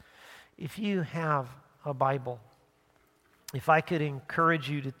If you have a Bible, if I could encourage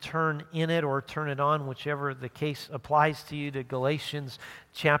you to turn in it or turn it on, whichever the case applies to you, to Galatians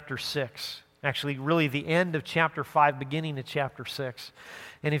chapter 6. Actually, really the end of chapter 5, beginning of chapter 6.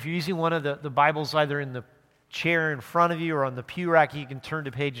 And if you're using one of the Bibles either in the chair in front of you or on the pew rack, you can turn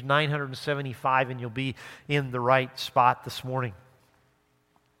to page 975 and you'll be in the right spot this morning.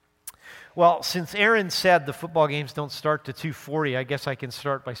 Well, since Aaron said the football games don't start to 2:40, I guess I can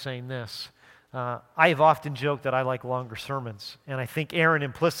start by saying this. I have often joked that I like longer sermons, and I think Aaron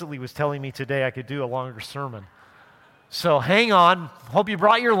implicitly was telling me today I could do a longer sermon. So hang on. Hope you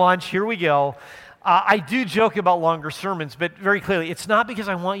brought your lunch. Here we go. I do joke about longer sermons, but very clearly, it's not because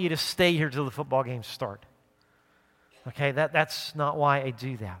I want you to stay here till the football games start. Okay, that's not why I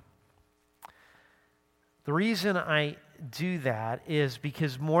do that. The reason I do that is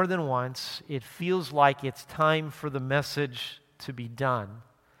because more than once, it feels like it's time for the message to be done,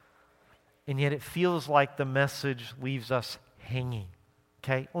 and yet it feels like the message leaves us hanging.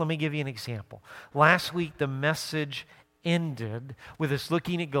 Okay, let me give you an example. Last week, the message ended with us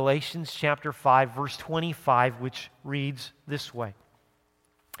looking at Galatians chapter 5, verse 25, which reads this way.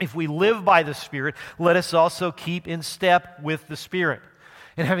 If we live by the Spirit, let us also keep in step with the Spirit.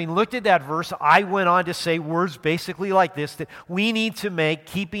 And having looked at that verse, I went on to say words basically like this, that we need to make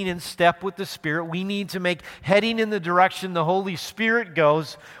keeping in step with the Spirit, we need to make heading in the direction the Holy Spirit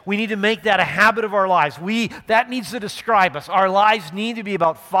goes, we need to make that a habit of our lives. That needs to describe us. Our lives need to be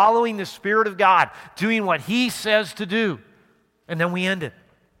about following the Spirit of God, doing what He says to do. And then we end it.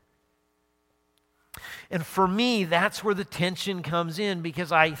 And for me, that's where the tension comes in,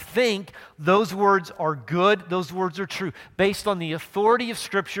 because I think those words are good, those words are true. Based on the authority of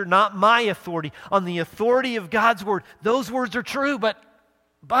Scripture, not my authority, on the authority of God's Word, those words are true, but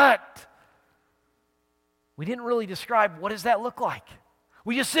we didn't really describe what does that look like.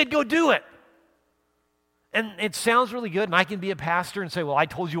 We just said, go do it. And it sounds really good, and I can be a pastor and say, well, I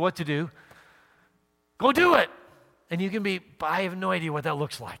told you what to do. Go do it. And you can be, but I have no idea what that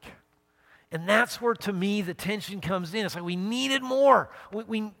looks like. And that's where, to me, the tension comes in. It's like we needed more.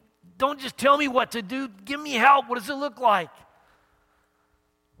 We don't just tell me what to do. Give me help. What does it look like?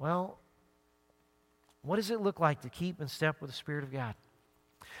 Well, what does it look like to keep in step with the Spirit of God?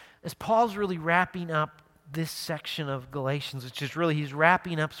 As Paul's really wrapping up this section of Galatians, which is really, he's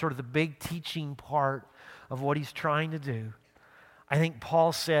wrapping up sort of the big teaching part of what he's trying to do, I think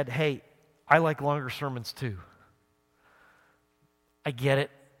Paul said, hey, I like longer sermons too. I get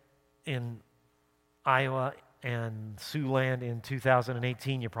it. In Iowa and Siouxland in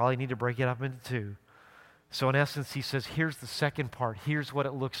 2018, you probably need to break it up into two. So in essence, he says, here's the second part. Here's what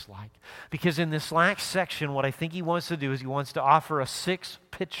it looks like. Because in this last section, what I think he wants to do is he wants to offer us 6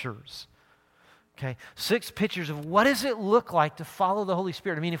 pictures. Okay? 6 pictures of what does it look like to follow the Holy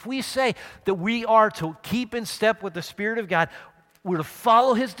Spirit. I mean, if we say that we are to keep in step with the Spirit of God, we're to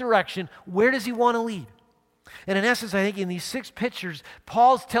follow His direction, where does He want to lead? And in essence, I think in these 6 pictures,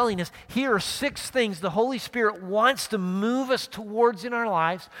 Paul's telling us here are 6 things the Holy Spirit wants to move us towards in our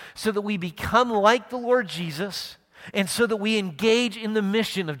lives so that we become like the Lord Jesus and so that we engage in the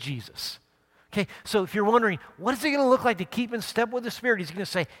mission of Jesus. Okay, so if you're wondering, what is it going to look like to keep in step with the Spirit? He's going to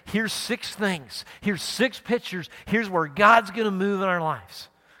say, here's 6 things. Here's 6 pictures. Here's where God's going to move in our lives.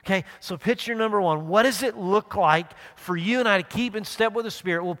 Okay, so picture number 1, what does it look like for you and I to keep in step with the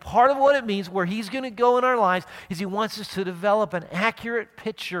Spirit? Well, part of what it means, where He's going to go in our lives, is He wants us to develop an accurate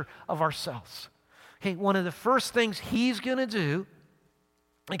picture of ourselves. Okay, one of the first things He's going to do,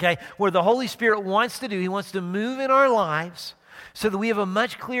 okay, where the Holy Spirit wants to do, He wants to move in our lives so that we have a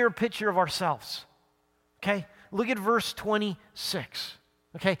much clearer picture of ourselves. Okay, look at verse 26.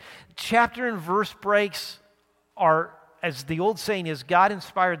 Okay, chapter and verse breaks are, as the old saying is, God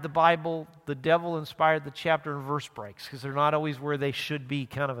inspired the Bible, the devil inspired the chapter and verse breaks, because they're not always where they should be,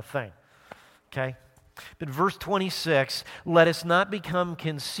 kind of a thing. Okay? But verse 26, let us not become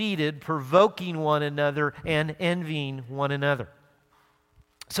conceited, provoking one another and envying one another.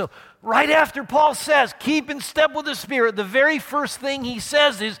 So, right after Paul says, keep in step with the Spirit, the very first thing he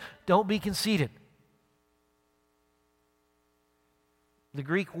says is, don't be conceited. The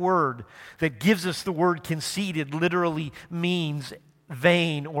Greek word that gives us the word conceited literally means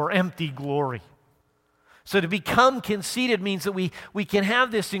vain or empty glory. So to become conceited means that we can have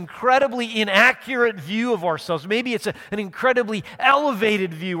this incredibly inaccurate view of ourselves. Maybe it's an incredibly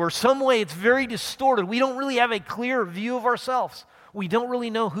elevated view, or some way it's very distorted. We don't really have a clear view of ourselves. We don't really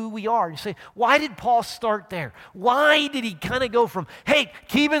know who we are. You say, why did Paul start there? Why did he kind of go from, hey,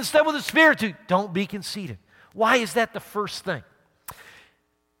 keep in step with the Spirit, to don't be conceited? Why is that the first thing?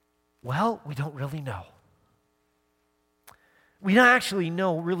 Well, we don't really know. We don't actually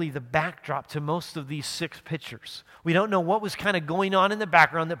know really the backdrop to most of these 6 pictures. We don't know what was kind of going on in the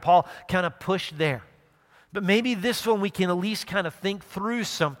background that Paul kind of pushed there. But maybe this one we can at least kind of think through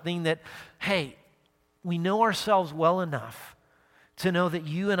something that, hey, we know ourselves well enough to know that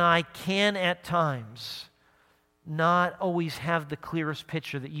you and I can at times not always have the clearest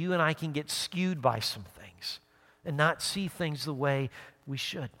picture, that you and I can get skewed by some things and not see things the way we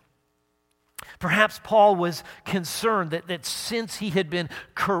should. Perhaps Paul was concerned that since he had been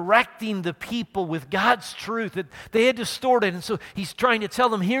correcting the people with God's truth, that they had distorted, and so he's trying to tell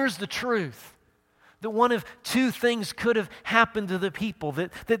them, here's the truth. That one of 2 things could have happened to the people,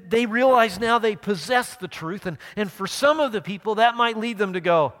 that they realize now they possess the truth, and for some of the people that might lead them to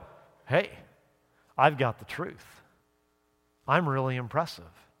go, hey, I've got the truth. I'm really impressive.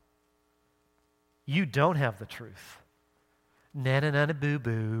 You don't have the truth.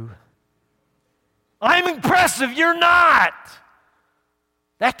 Na-na-na-na-boo-boo. I'm impressive, you're not.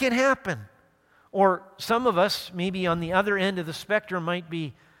 That can happen. Or some of us, maybe on the other end of the spectrum, might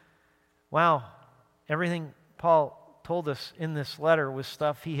be, wow, everything Paul told us in this letter was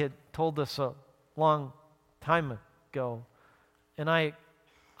stuff he had told us a long time ago, and I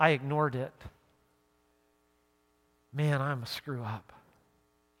ignored it. Man, I'm a screw up.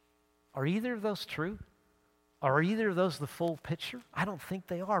 Are either of those true? Are either of those the full picture? I don't think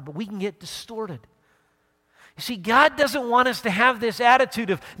they are, but we can get distorted. You see, God doesn't want us to have this attitude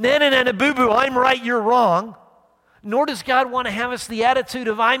of, na-na-na-na-boo-boo, I'm right, you're wrong. Nor does God want to have us the attitude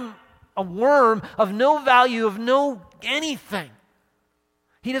of, I'm a worm, of no value, of no anything.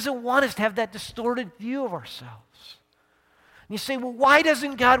 He doesn't want us to have that distorted view of ourselves. And you say, well, why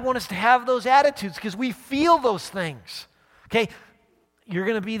doesn't God want us to have those attitudes? Because we feel those things. Okay? You're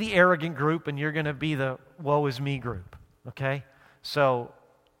going to be the arrogant group, and you're going to be the woe is me group. Okay? So,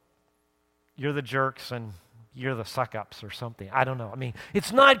 you're the jerks, and you're the suck-ups or something. I don't know. I mean,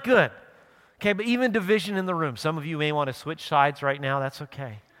 it's not good. Okay, but even division in the room. Some of you may want to switch sides right now. That's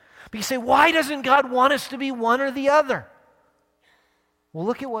okay. But you say, why doesn't God want us to be one or the other? Well,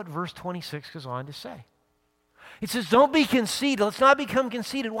 look at what verse 26 goes on to say. It says, don't be conceited. Let's not become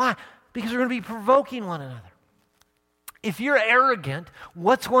conceited. Why? Because we're going to be provoking one another. If you're arrogant,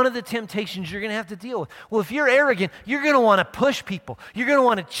 what's one of the temptations you're going to have to deal with? Well, if you're arrogant, you're going to want to push people. You're going to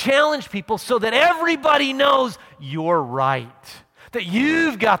want to challenge people so that everybody knows you're right, that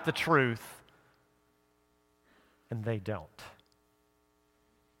you've got the truth, and they don't.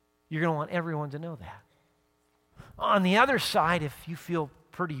 You're going to want everyone to know that. On the other side, if you feel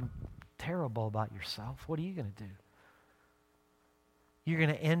pretty terrible about yourself, what are you going to do? You're going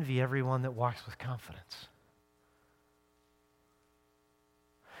to envy everyone that walks with confidence.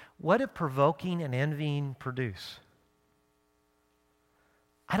 What do provoking and envying produce?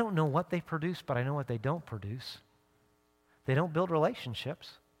 I don't know what they produce, but I know what they don't produce. They don't build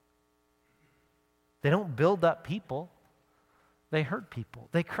relationships. They don't build up people. They hurt people.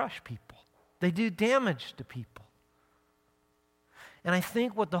 They crush people. They do damage to people. And I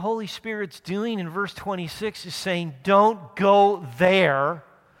think what the Holy Spirit's doing in verse 26 is saying, don't go there.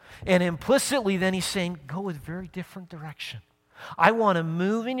 And implicitly then he's saying, go a very different direction. I want to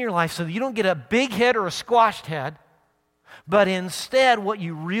move in your life so that you don't get a big head or a squashed head, but instead what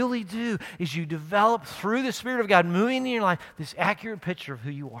you really do is you develop through the Spirit of God moving in your life this accurate picture of who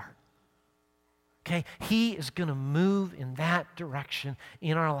you are. Okay? He is going to move in that direction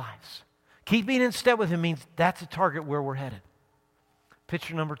in our lives. Keeping in step with Him means that's a target where we're headed.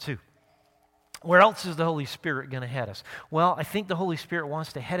 Picture number 2. Where else is the Holy Spirit going to head us? Well, I think the Holy Spirit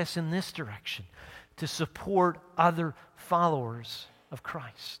wants to head us in this direction, to support other followers of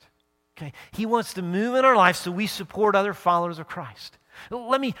Christ. Okay? He wants to move in our life so we support other followers of Christ.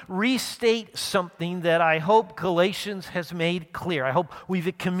 Let me restate something that I hope Galatians has made clear. I hope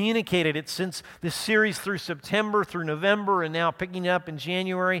we've communicated it since this series through September, through November, and now picking up in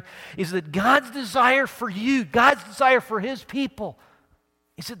January, is that God's desire for you, God's desire for His people,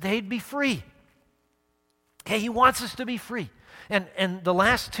 is that they'd be free. Okay, He wants us to be free. And the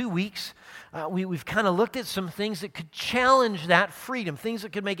last 2 weeks, we've kind of looked at some things that could challenge that freedom, things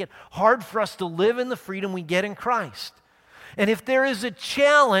that could make it hard for us to live in the freedom we get in Christ. And if there is a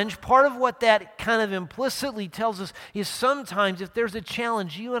challenge, part of what that kind of implicitly tells us is sometimes if there's a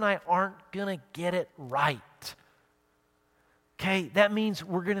challenge, you and I aren't going to get it right. Okay, that means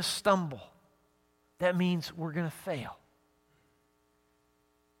we're going to stumble. That means we're going to fail.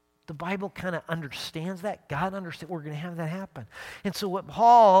 The Bible kind of understands that. God understands we're going to have that happen. And so what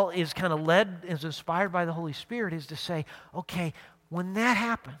Paul is kind of led, is inspired by the Holy Spirit, is to say, okay, when that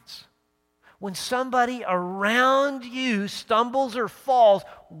happens, when somebody around you stumbles or falls,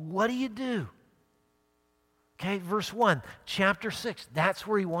 what do you do? Okay, verse 1, chapter 6, that's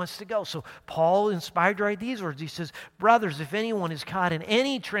where he wants to go. So Paul, inspired to write these words, he says, brothers, if anyone is caught in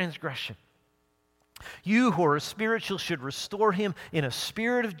any transgression, you who are spiritual should restore him in a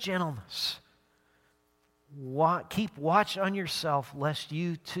spirit of gentleness. Keep watch on yourself, lest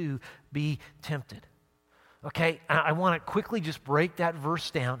you too be tempted. Okay, I want to quickly just break that verse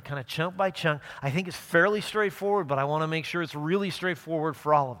down, kind of chunk by chunk. I think it's fairly straightforward, but I want to make sure it's really straightforward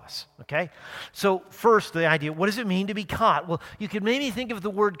for all of us, okay? So first, the idea, what does it mean to be caught? Well, you could maybe think of the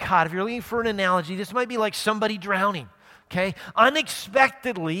word caught. If you're looking for an analogy, this might be like somebody drowning, okay?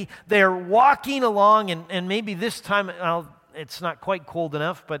 Unexpectedly, they're walking along, and maybe this time, it's not quite cold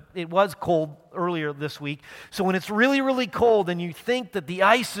enough, but it was cold earlier this week. So when it's really, really cold and you think that the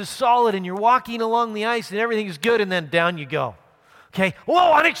ice is solid and you're walking along the ice and everything is good, and then down you go. Okay?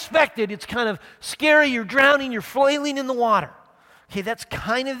 Whoa, unexpected. It's kind of scary. You're drowning. You're flailing in the water. Okay, that's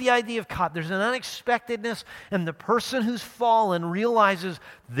kind of the idea of caught. There's an unexpectedness, and the person who's fallen realizes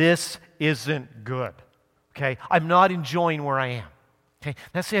this isn't good. Okay? I'm not enjoying where I am. Okay,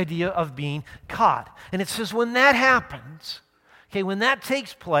 that's the idea of being caught. And it says when that happens, okay, when that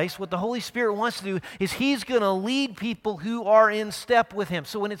takes place, what the Holy Spirit wants to do is He's going to lead people who are in step with Him.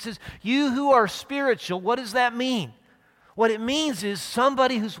 So when it says, you who are spiritual, what does that mean? What it means is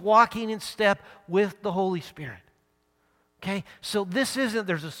somebody who's walking in step with the Holy Spirit. Okay, so this isn't,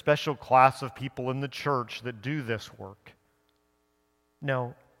 there's a special class of people in the church that do this work.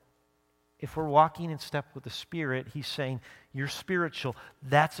 No. If we're walking in step with the Spirit, He's saying, you're spiritual.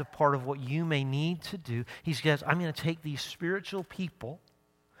 That's a part of what you may need to do. He says, I'm going to take these spiritual people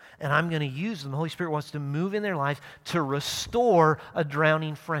and I'm going to use them. The Holy Spirit wants to move in their lives to restore a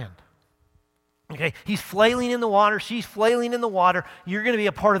drowning friend. Okay, he's flailing in the water. She's flailing in the water. You're going to be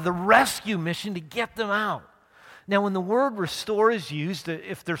a part of the rescue mission to get them out. Now, when the word restore is used,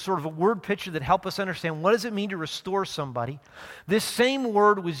 if there's sort of a word picture that helps us understand what does it mean to restore somebody, this same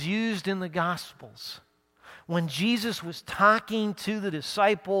word was used in the Gospels. When Jesus was talking to the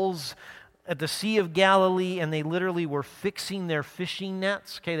disciples at the Sea of Galilee, and they literally were fixing their fishing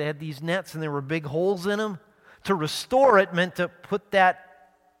nets. Okay, they had these nets and there were big holes in them. To restore it meant to put that,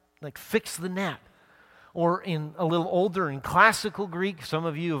 like fix the net. Or in a little older, in classical Greek, how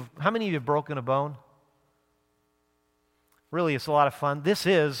many of you have broken a bone? Really, it's a lot of fun. This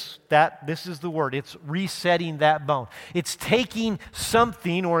is the word. It's resetting that bone. It's taking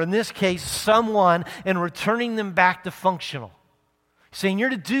something, or in this case, someone, and returning them back to functional. He's saying you're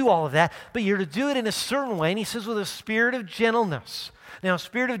to do all of that, but you're to do it in a certain way, and he says with a spirit of gentleness. Now, a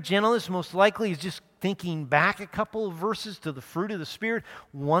spirit of gentleness most likely is just thinking back a couple of verses to the fruit of the Spirit.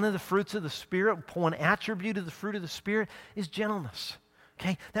 One of the fruits of the Spirit, one attribute of the fruit of the Spirit is gentleness.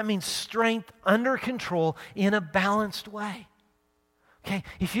 Okay? That means strength under control in a balanced way. Okay?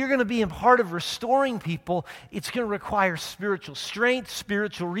 If you're going to be a part of restoring people, it's going to require spiritual strength,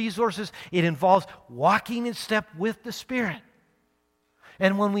 spiritual resources. It involves walking in step with the Spirit.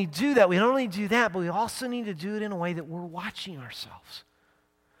 And when we do that, we not only do that, but we also need to do it in a way that we're watching ourselves,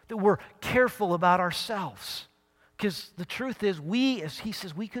 that we're careful about ourselves. Because the truth is, as he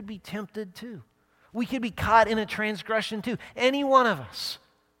says, we could be tempted too. We could be caught in a transgression too. Any one of us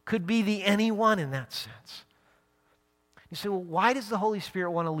could be the anyone in that sense. You say, well, why does the Holy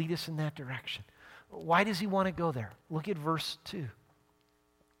Spirit want to lead us in that direction? Why does He want to go there? Look at verse 2.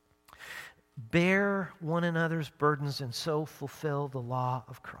 Bear one another's burdens and so fulfill the law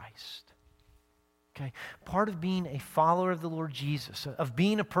of Christ. Okay? Part of being a follower of the Lord Jesus, of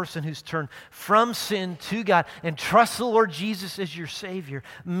being a person who's turned from sin to God and trusts the Lord Jesus as your Savior,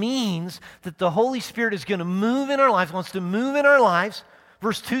 means that the Holy Spirit is going to move in our lives, wants to move in our lives.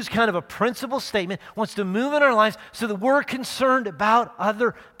 Verse 2 is kind of a principle statement, wants to move in our lives so that we're concerned about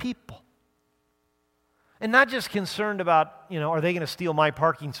other people. And not just concerned about, are they going to steal my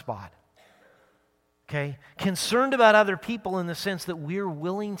parking spot? Okay? Concerned about other people in the sense that we're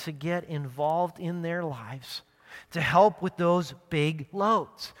willing to get involved in their lives to help with those big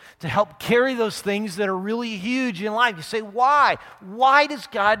loads, to help carry those things that are really huge in life. You say, why? Why does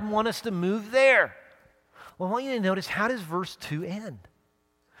God want us to move there? Well, I want you to notice, how does verse 2 end?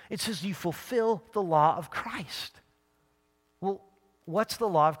 It says you fulfill the law of Christ. Well, what's the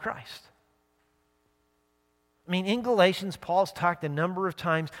law of Christ? I mean, in Galatians, Paul's talked a number of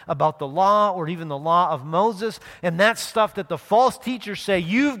times about the law or even the law of Moses, and that's stuff that the false teachers say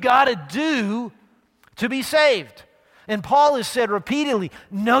you've got to do to be saved. And Paul has said repeatedly,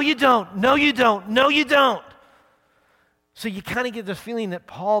 no you don't, no you don't, no you don't. So you kind of get this feeling that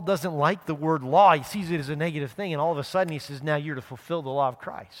Paul doesn't like the word law. He sees it as a negative thing, and all of a sudden he says, now you're to fulfill the law of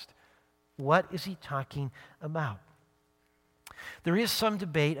Christ. What is he talking about? There is some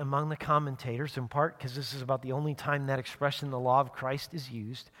debate among the commentators, in part because this is about the only time that expression, the law of Christ, is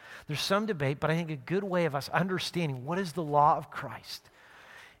used. There's some debate, but I think a good way of us understanding what is the law of Christ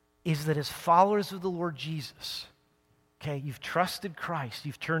is that as followers of the Lord Jesus, okay, you've trusted Christ,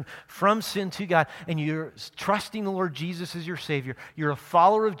 you've turned from sin to God, and you're trusting the Lord Jesus as your Savior. You're a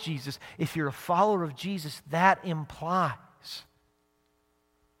follower of Jesus. If you're a follower of Jesus, that implies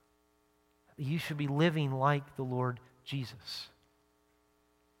that you should be living like the Lord Jesus.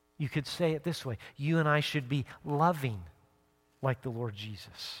 You could say it this way: you and I should be loving like the Lord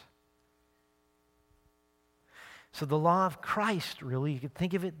Jesus. So the law of Christ, really, you could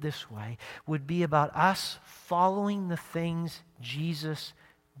think of it this way, would be about us following the things Jesus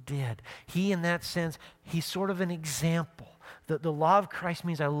did. He, in that sense, he's sort of an example. The law of Christ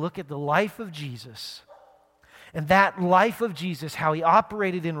means I look at the life of Jesus, and that life of Jesus, how he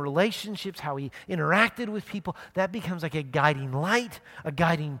operated in relationships, how he interacted with people, that becomes like a guiding light, a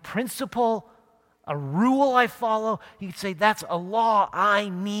guiding principle, a rule I follow. You could say that's a law I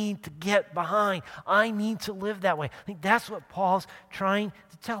need to get behind. I need to live that way. I think that's what Paul's trying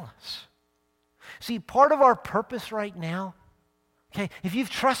to tell us. See, part of our purpose right now, okay, if you've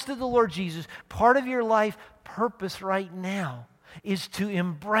trusted the Lord Jesus, part of your life purpose right now is to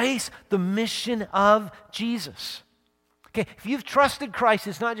embrace the mission of Jesus. Okay, if you've trusted Christ,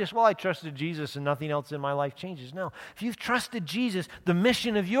 it's not just, well, I trusted Jesus and nothing else in my life changes. No, if you've trusted Jesus, the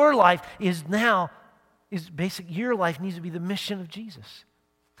mission of your life is your life needs to be the mission of Jesus.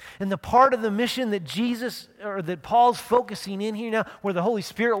 And the part of the mission that Jesus, or that Paul's focusing in here now, where the Holy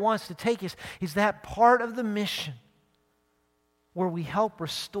Spirit wants to take us, is that part of the mission where we help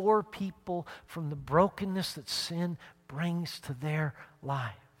restore people from the brokenness that sin brings to their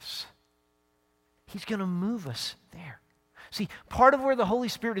lives. He's going to move us there. See, part of where the Holy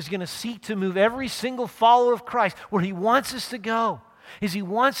Spirit is going to seek to move every single follower of Christ, where he wants us to go, is he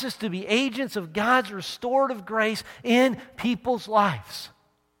wants us to be agents of God's restorative grace in people's lives.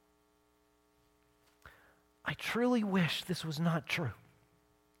 I truly wish this was not true,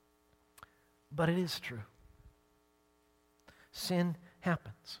 but it is true. Sin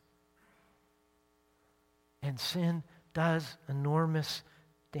happens. And sin does enormous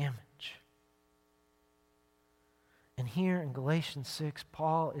damage. And here in Galatians 6,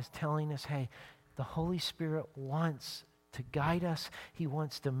 Paul is telling us, hey, the Holy Spirit wants to guide us. He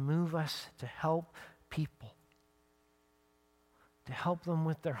wants to move us to help people. To help them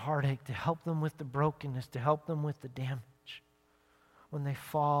with their heartache, to help them with the brokenness, to help them with the damage when they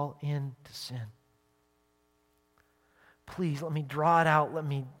fall into sin. Please, let me draw it out. Let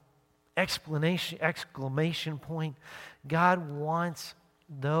me exclamation point. God wants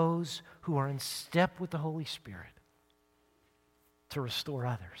those who are in step with the Holy Spirit to restore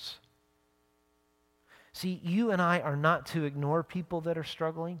others. See, you and I are not to ignore people that are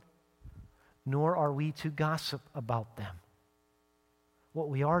struggling, nor are we to gossip about them. What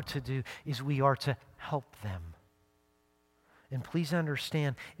we are to do is we are to help them. And please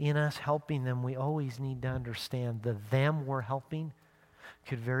understand, in us helping them, we always need to understand the them we're helping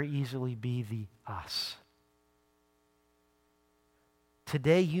could very easily be the us.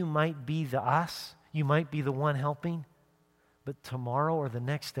 Today you might be the us, you might be the one helping, but tomorrow or the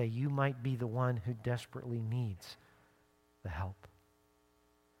next day you might be the one who desperately needs the help.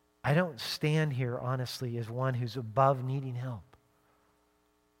 I don't stand here, honestly, as one who's above needing help.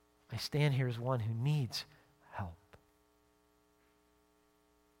 I stand here as one who needs help.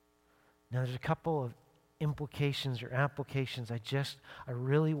 Now, there's a couple of implications or applications I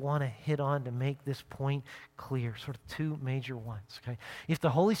really want to hit on to make this point clear. Sort of two major ones, okay? If the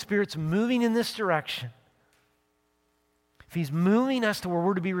Holy Spirit's moving in this direction, if he's moving us to where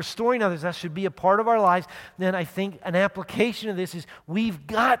we're to be restoring others, that should be a part of our lives, then I think an application of this is we've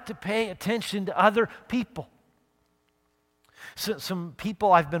got to pay attention to other people. So, some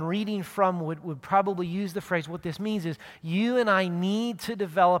people I've been reading from would probably use the phrase, what this means is you and I need to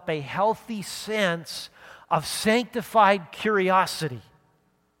develop a healthy sense of sanctified curiosity.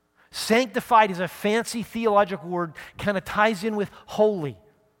 Sanctified is a fancy theological word, kind of ties in with holy.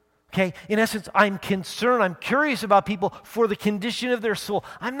 Okay, in essence, I'm concerned, I'm curious about people for the condition of their soul.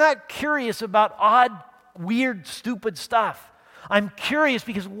 I'm not curious about odd, weird, stupid stuff. I'm curious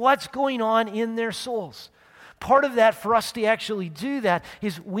because what's going on in their souls. Part of that, for us to actually do that,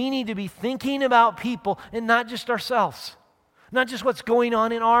 is we need to be thinking about people and not just ourselves, not just what's going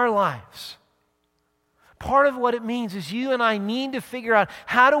on in our lives. Part of what it means is you and I need to figure out,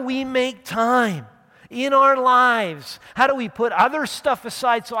 how do we make time in our lives? How do we put other stuff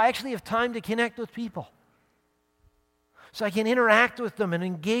aside so I actually have time to connect with people? So I can interact with them and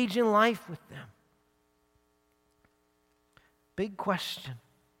engage in life with them. big question.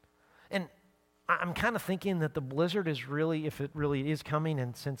 And I'm kind of thinking that the blizzard is really, if it really is coming,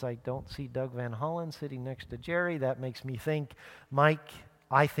 and since I don't see Doug Van Hollen sitting next to Jerry, that makes me think, Mike,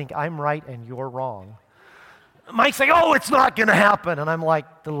 I think I'm right and you're wrong. Mike's like, oh, it's not going to happen. And I'm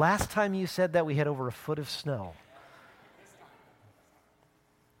like, the last time you said that, we had over a foot of snow.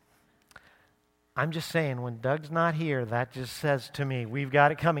 I'm just saying, when Doug's not here, that just says to me, we've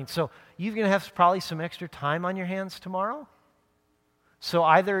got it coming. So you're going to have probably some extra time on your hands tomorrow. So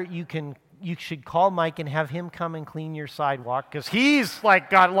either you should call Mike and have him come and clean your sidewalk, because he's like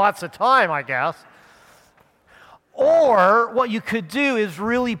got lots of time, I guess. Or what you could do is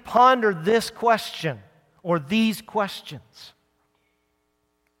really ponder this question or these questions.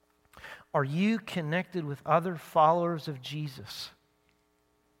 Are you connected with other followers of Jesus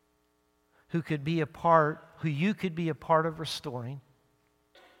who you could be a part of restoring,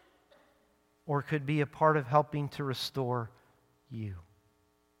 or could be a part of helping to restore you?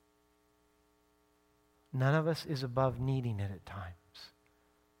 None of us is above needing it at times.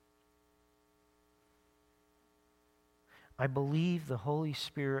 I believe the Holy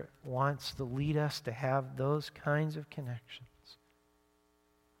Spirit wants to lead us to have those kinds of connections,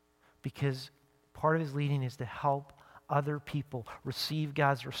 because part of His leading is to help other people receive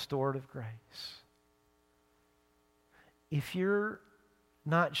God's restorative grace. If you're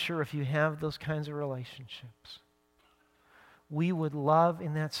not sure if you have those kinds of relationships, we would love,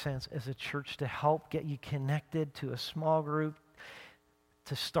 in that sense, as a church, to help get you connected to a small group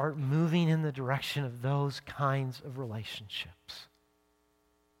to start moving in the direction of those kinds of relationships.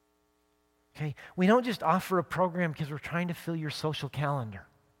 Okay? We don't just offer a program because we're trying to fill your social calendar.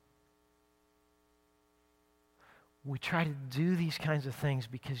 We try to do these kinds of things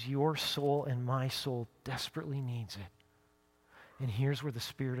because your soul and my soul desperately needs it. And here's where the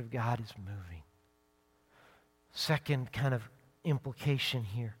Spirit of God is moving. Second kind of implication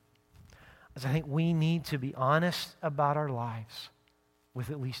here is, I think we need to be honest about our lives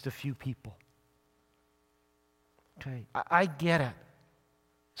with at least a few people. Okay, I get it.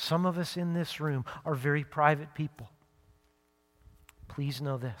 Some of us in this room are very private people. Please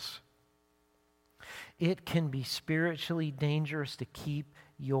know this. It can be spiritually dangerous to keep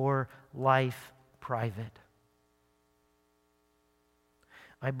your life private.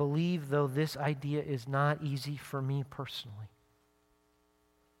 I believe, though, this idea is not easy for me personally.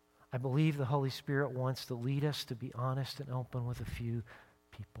 I believe the Holy Spirit wants to lead us to be honest and open with a few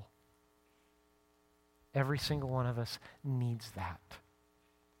people. Every single one of us needs that.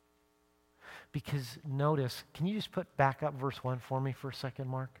 Because notice, can you just put back up verse 1 for me for a second,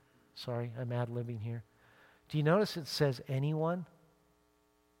 Mark? Sorry, I'm ad-libbing here. Do you notice it says anyone?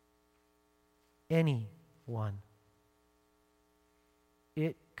 Anyone.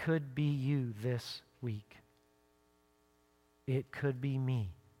 It could be you this week. It could be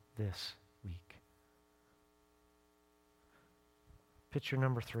me this week. Picture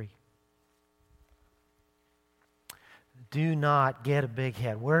number 3. Do not get a big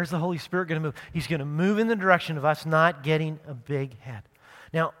head. Where's the Holy Spirit going to move? He's going to move in the direction of us not getting a big head.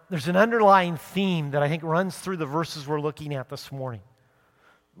 Now, there's an underlying theme that I think runs through the verses we're looking at this morning.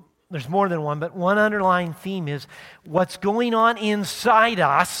 There's more than one, but one underlying theme is what's going on inside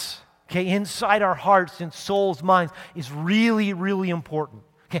us, okay, inside our hearts and souls, minds, is really, really important.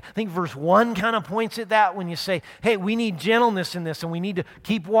 Okay, I think verse 1 kind of points at that when you say, hey, we need gentleness in this and we need to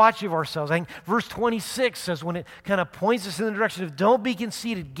keep watch of ourselves. I think verse 26 says, when it kind of points us in the direction of don't be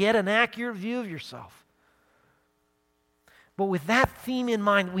conceited, get an accurate view of yourself. But with that theme in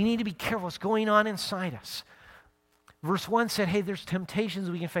mind, we need to be careful what's going on inside us. Verse 1 said, hey, there's temptations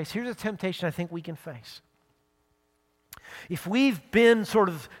we can face. Here's a temptation I think we can face. If we've been sort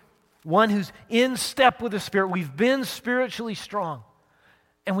of one who's in step with the Spirit, we've been spiritually strong,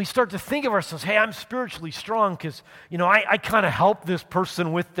 and we start to think of ourselves, hey, I'm spiritually strong because, I kind of helped this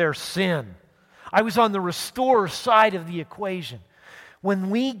person with their sin. I was on the restorer side of the equation.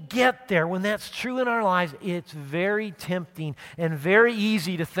 When we get there, when that's true in our lives, it's very tempting and very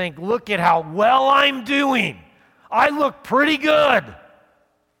easy to think, look at how well I'm doing. I look pretty good.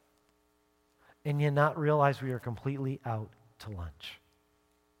 And yet not realize we are completely out to lunch.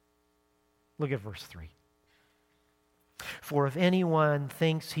 Look at verse 3. For if anyone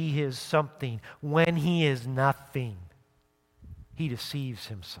thinks he is something when he is nothing, he deceives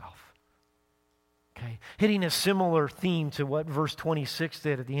himself. Okay. Hitting a similar theme to what verse 26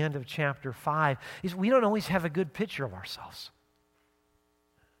 did at the end of chapter 5 is we don't always have a good picture of ourselves.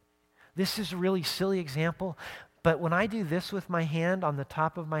 This is a really silly example, but when I do this with my hand on the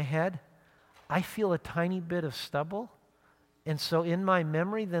top of my head, I feel a tiny bit of stubble, and so in my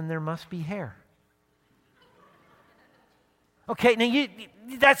memory, then there must be hair. Okay, now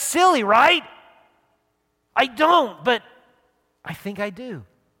that's silly, right? I don't, but I think I do.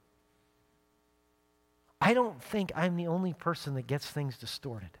 I don't think I'm the only person that gets things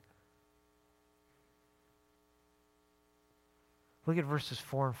distorted. Look at verses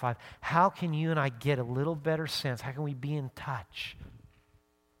 4 and 5. How can you and I get a little better sense? How can we be in touch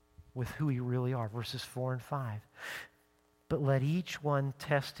with who we really are? Verses 4 and 5. But let each one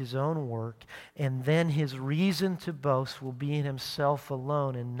test his own work, and then his reason to boast will be in himself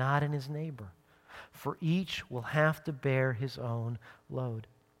alone and not in his neighbor. For each will have to bear his own load.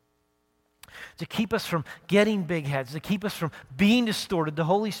 To keep us from getting big heads, to keep us from being distorted, the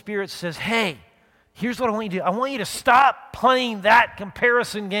Holy Spirit says, hey, here's what I want you to do. I want you to stop playing that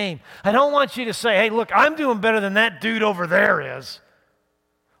comparison game. I don't want you to say, hey, look, I'm doing better than that dude over there is.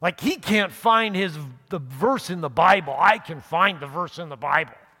 Like he can't find the verse in the Bible. I can find the verse in the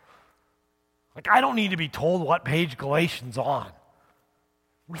Bible. Like I don't need to be told what page Galatians on.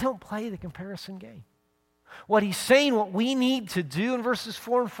 We don't play the comparison game. What he's saying, what we need to do in verses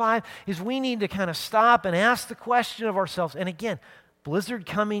 4 and 5 is we need to kind of stop and ask the question of ourselves. And again, blizzard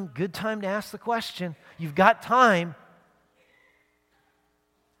coming, good time to ask the question. You've got time.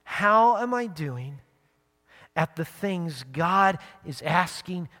 How am I doing at the things God is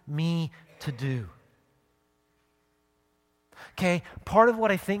asking me to do? Okay, part of what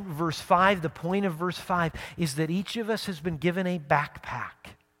I think verse 5, the point of verse 5, is that each of us has been given a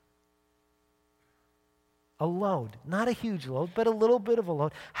backpack. A load, not a huge load, but a little bit of a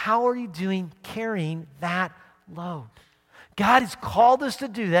load. How are you doing carrying that load? God has called us to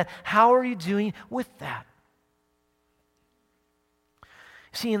do that. How are you doing with that?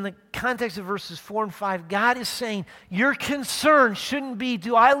 See, in the context of verses 4 and 5, God is saying, your concern shouldn't be,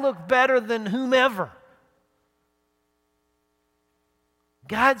 do I look better than whomever?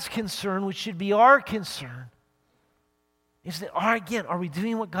 God's concern, which should be our concern, is that, are we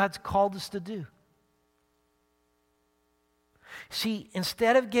doing what God's called us to do? See,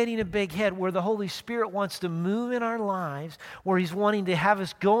 instead of getting a big head where the Holy Spirit wants to move in our lives, where he's wanting to have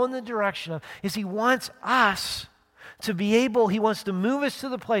us go in the direction of, is he wants us to be able, he wants to move us to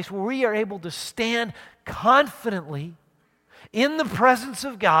the place where we are able to stand confidently in the presence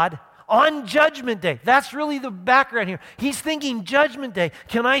of God on Judgment Day. That's really the background here. He's thinking Judgment Day.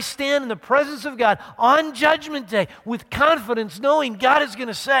 Can I stand in the presence of God on Judgment Day with confidence, knowing God is going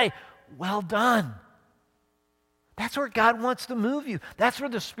to say, well done. That's where God wants to move you. That's where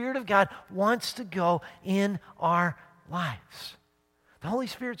the Spirit of God wants to go in our lives. The Holy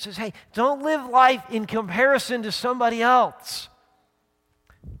Spirit says, hey, don't live life in comparison to somebody else.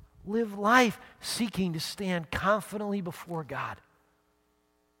 Live life seeking to stand confidently before God.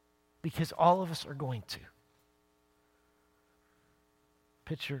 Because all of us are going to.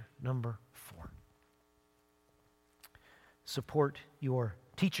 Picture number 4. Support your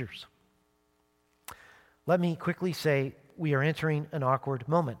teachers. Let me quickly say we are entering an awkward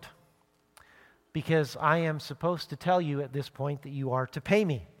moment because I am supposed to tell you at this point that you are to pay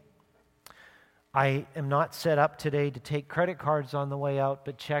me. I am not set up today to take credit cards on the way out,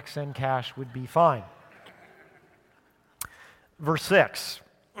 but checks and cash would be fine. Verse 6,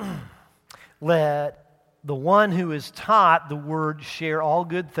 let the one who is taught the word share all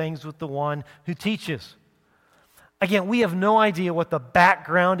good things with the one who teaches. Again, we have no idea what the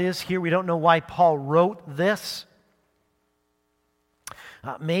background is here. We don't know why Paul wrote this.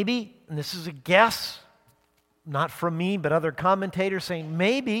 Maybe, and this is a guess, not from me, but other commentators saying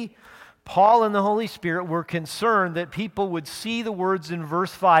maybe Paul and the Holy Spirit were concerned that people would see the words in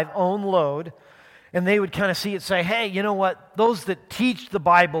verse 5, own load, and they would kind of see it say, hey, you know what, those that teach the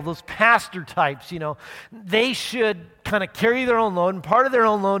Bible, those pastor types, they should kind of carry their own load, and part of their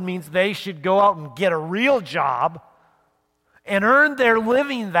own load means they should go out and get a real job and earn their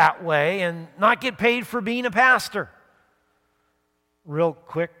living that way and not get paid for being a pastor. Real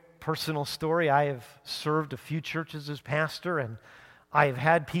quick personal story. I have served a few churches as pastor, and I have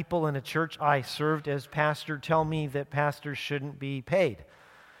had people in a church I served as pastor tell me that pastors shouldn't be paid.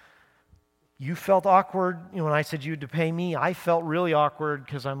 You felt awkward when I said you had to pay me. I felt really awkward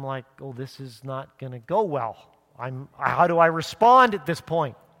because I'm like, oh, this is not going to go well. How do I respond at this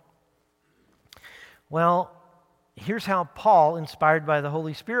point? Well, here's how Paul, inspired by the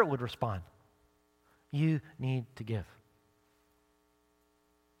Holy Spirit, would respond. You need to give.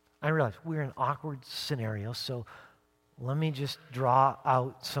 I realize we're in an awkward scenario, so let me just draw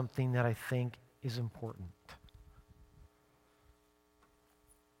out something that I think is important.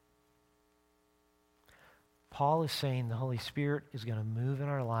 Paul is saying the Holy Spirit is going to move in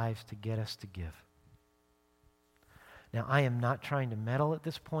our lives to get us to give. Now, I am not trying to meddle at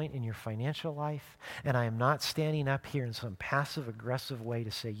this point in your financial life, and I am not standing up here in some passive-aggressive way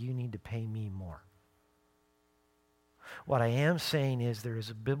to say, you need to pay me more. What I am saying is there is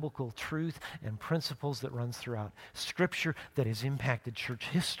a biblical truth and principles that runs throughout Scripture that has impacted church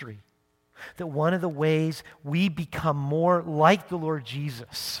history. That one of the ways we become more like the Lord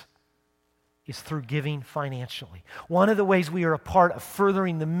Jesus is through giving financially. One of the ways we are a part of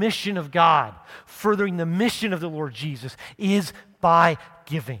furthering the mission of God, furthering the mission of the Lord Jesus, is by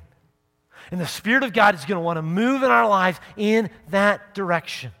giving. And the Spirit of God is going to want to move in our lives in that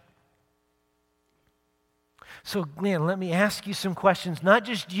direction. So, Glenn, let me ask you some questions, not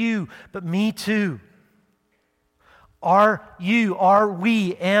just you, but me too. Are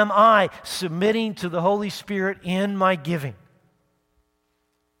we, am I submitting to the Holy Spirit in my giving?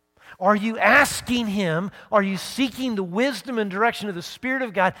 Are you asking Him, are you seeking the wisdom and direction of the Spirit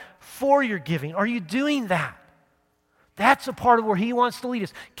of God for your giving? Are you doing that? That's a part of where He wants to lead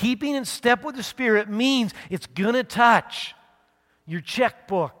us. Keeping in step with the Spirit means it's going to touch your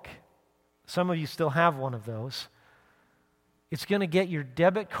checkbook. Some of you still have one of those. It's going to get your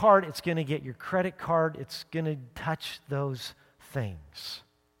debit card. It's going to get your credit card. It's going to touch those things.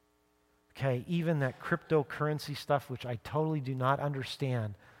 Okay, even that cryptocurrency stuff, which I totally do not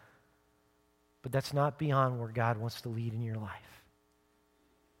understand, but that's not beyond where God wants to lead in your life.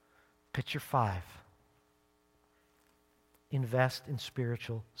 Picture 5. Invest in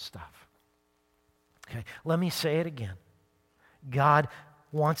spiritual stuff. Okay, let me say it again. God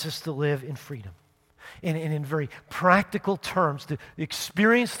wants us to live in freedom. And in very practical terms, to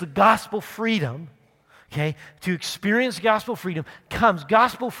experience the gospel freedom, okay, to experience gospel freedom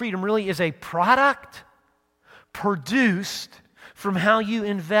gospel freedom really is a product produced from how you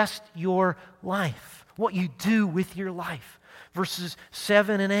invest your life, what you do with your life. Verses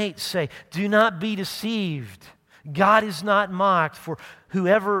 7 and 8 say, do not be deceived. God is not mocked, for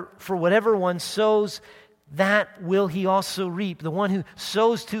whatever one sows, that will he also reap. The one who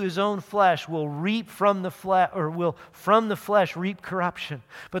sows to his own flesh will reap from the flesh, or will from the flesh reap corruption.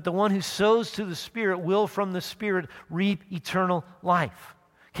 But the one who sows to the Spirit will from the Spirit reap eternal life.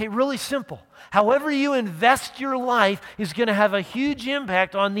 Okay, really simple. However you invest your life is going to have a huge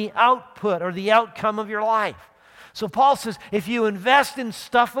impact on the output or the outcome of your life. So Paul says, if you invest in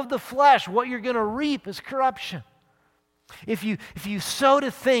stuff of the flesh, what you're going to reap is corruption. If you sow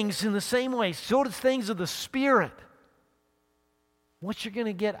to things in the same way, sow to things of the Spirit, what you're going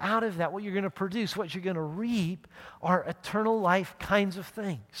to get out of that, what you're going to produce, what you're going to reap are eternal life kinds of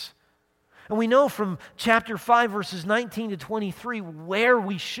things. And we know from chapter 5, verses 19 to 23, where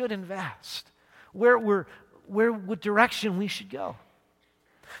we should invest, what direction we should go.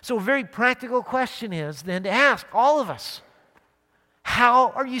 So a very practical question is then to ask all of us, how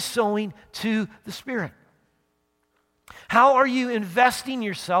are you sowing to the Spirit? How are you investing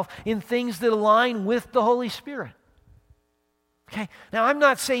yourself in things that align with the Holy Spirit? Okay, now I'm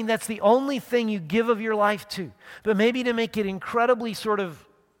not saying that's the only thing you give of your life to, but maybe to make it incredibly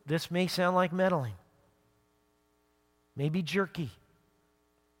this may sound like meddling, maybe jerky.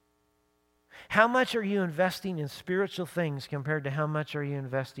 How much are you investing in spiritual things compared to how much are you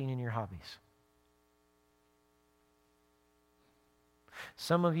investing in your hobbies?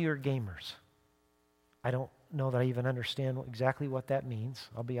 Some of you are gamers. I don't know that I even understand exactly what that means,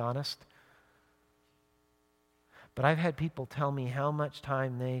 I'll be honest. But I've had people tell me how much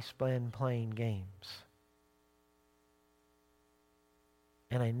time they spend playing games.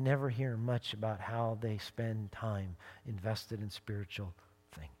 And I never hear much about how they spend time invested in spiritual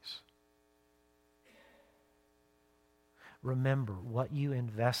things. Remember, what you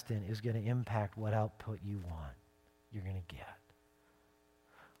invest in is going to impact what output you're going to get.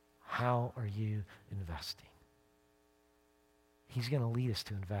 How are you investing? He's going to lead us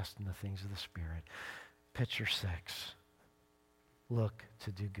to invest in the things of the Spirit. Picture 6. Look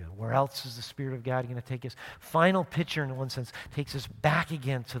to do good. Where else is the Spirit of God going to take us? Final picture, in one sense, takes us back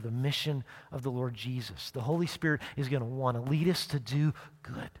again to the mission of the Lord Jesus. The Holy Spirit is going to want to lead us to do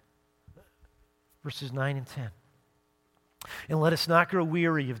good. Verses 9 and 10. And let us not grow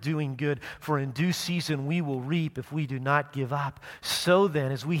weary of doing good, for in due season we will reap if we do not give up. So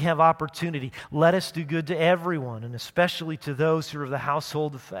then, as we have opportunity, let us do good to everyone, and especially to those who are of the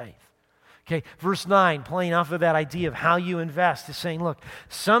household of faith. Okay, verse 9, playing off of that idea of how you invest, is saying, look,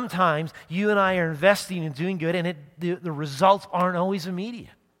 sometimes you and I are investing in doing good, and the results aren't always immediate.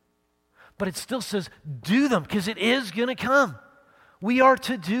 But it still says, do them, because it is going to come. We are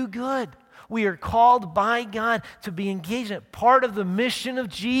to do good. We are called by God to be engaged in it. Part of the mission of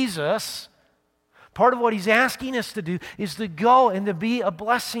Jesus, part of what He's asking us to do, is to go and to be a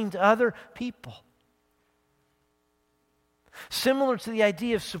blessing to other people. Similar to the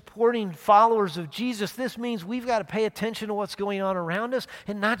idea of supporting followers of Jesus, this means we've got to pay attention to what's going on around us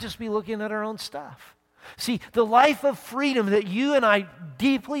and not just be looking at our own stuff. See, the life of freedom that you and I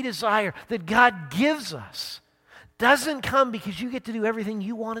deeply desire, that God gives us, doesn't come because you get to do everything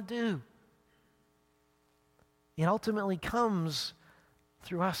you want to do. It ultimately comes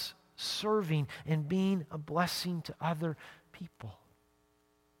through us serving and being a blessing to other people.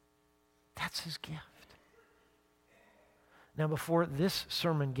 That's His gift. Now, before this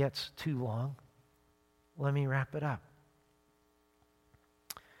sermon gets too long, let me wrap it up.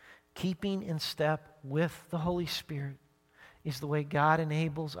 Keeping in step with the Holy Spirit is the way God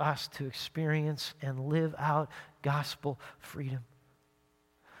enables us to experience and live out gospel freedom.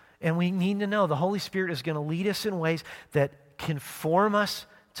 And we need to know the Holy Spirit is going to lead us in ways that conform us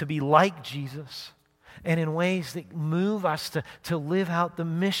to be like Jesus and in ways that move us to live out the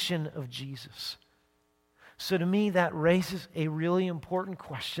mission of Jesus. So to me, that raises a really important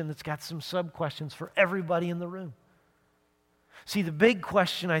question that's got some sub-questions for everybody in the room. See, the big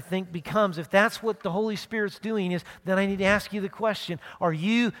question, I think, becomes, if that's what the Holy Spirit's doing, is then I need to ask you the question, are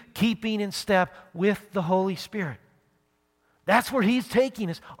you keeping in step with the Holy Spirit? That's where He's taking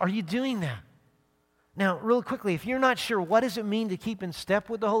us. Are you doing that? Now, real quickly, if you're not sure what does it mean to keep in step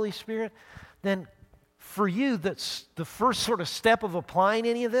with the Holy Spirit, then for you, that's the first sort of step of applying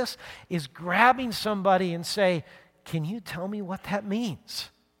any of this is grabbing somebody and say, can you tell me what that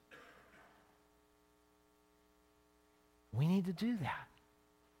means? We need to do that.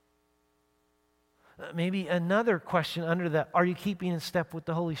 Maybe another question under that, are you keeping in step with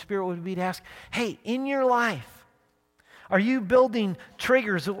the Holy Spirit, would be to ask, hey, in your life, are you building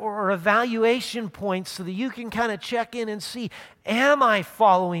triggers or evaluation points so that you can kind of check in and see, am I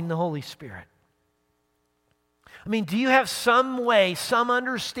following the Holy Spirit? I mean, do you have some way, some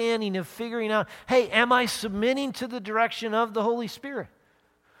understanding of figuring out, hey, am I submitting to the direction of the Holy Spirit?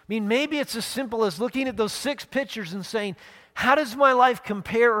 I mean, maybe it's as simple as looking at those 6 pictures and saying, how does my life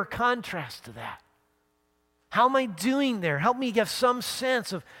compare or contrast to that? How am I doing there? Help me get some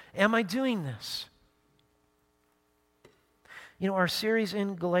sense of, am I doing this? You know, our series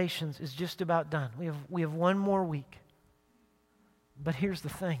in Galatians is just about done. We have one more week. But here's the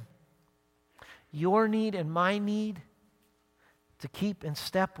thing. Your need and my need to keep in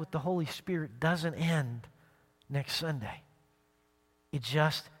step with the Holy Spirit doesn't end next Sunday. It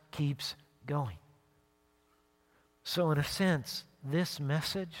just keeps going. So in a sense, this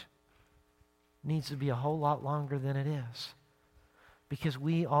message needs to be a whole lot longer than it is. Because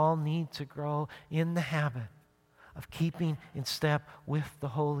we all need to grow in the habit of keeping in step with the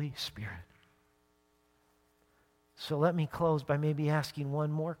Holy Spirit. So let me close by maybe asking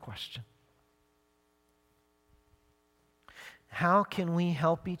one more question. How can we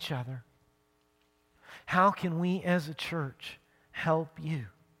help each other? How can we as a church help you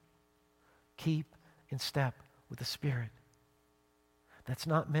keep in step with the Spirit? That's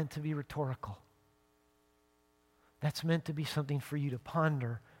not meant to be rhetorical. That's meant to be something for you to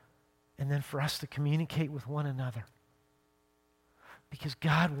ponder and then for us to communicate with one another. Because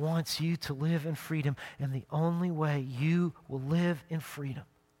God wants you to live in freedom, and the only way you will live in freedom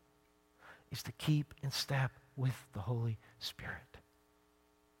is to keep in step with the Holy Spirit.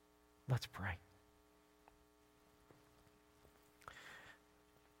 Let's pray.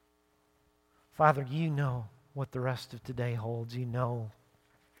 Father, you know what the rest of today holds. You know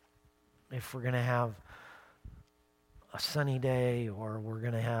if we're going to have a sunny day or we're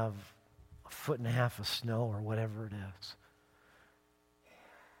going to have 1.5 feet of snow or whatever it is.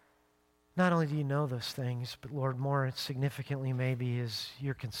 Not only do you know those things, but Lord, more significantly maybe is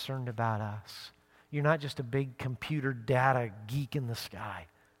you're concerned about us. You're not just a big computer data geek in the sky.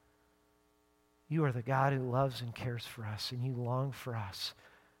 You are the God who loves and cares for us, and you long for us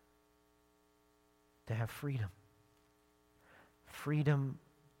to have freedom. Freedom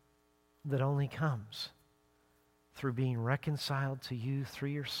that only comes through being reconciled to you through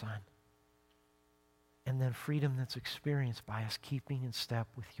your Son. And then freedom that's experienced by us keeping in step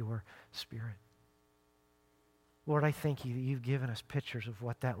with your Spirit. Lord, I thank you that you've given us pictures of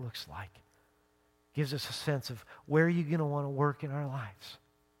what that looks like. Gives us a sense of where you're going to want to work in our lives.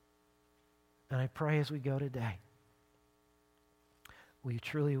 And I pray as we go today, we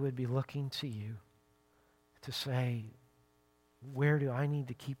truly would be looking to you to say, where do I need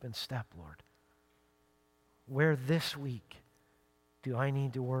to keep in step, Lord? Where this week do I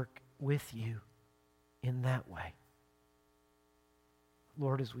need to work with you in that way?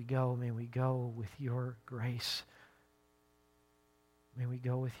 Lord, as we go, may we go with your grace. May we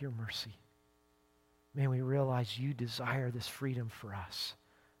go with your mercy. May we realize you desire this freedom for us.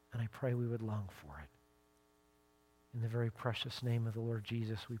 And I pray we would long for it. In the very precious name of the Lord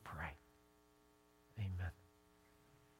Jesus, we pray. Amen.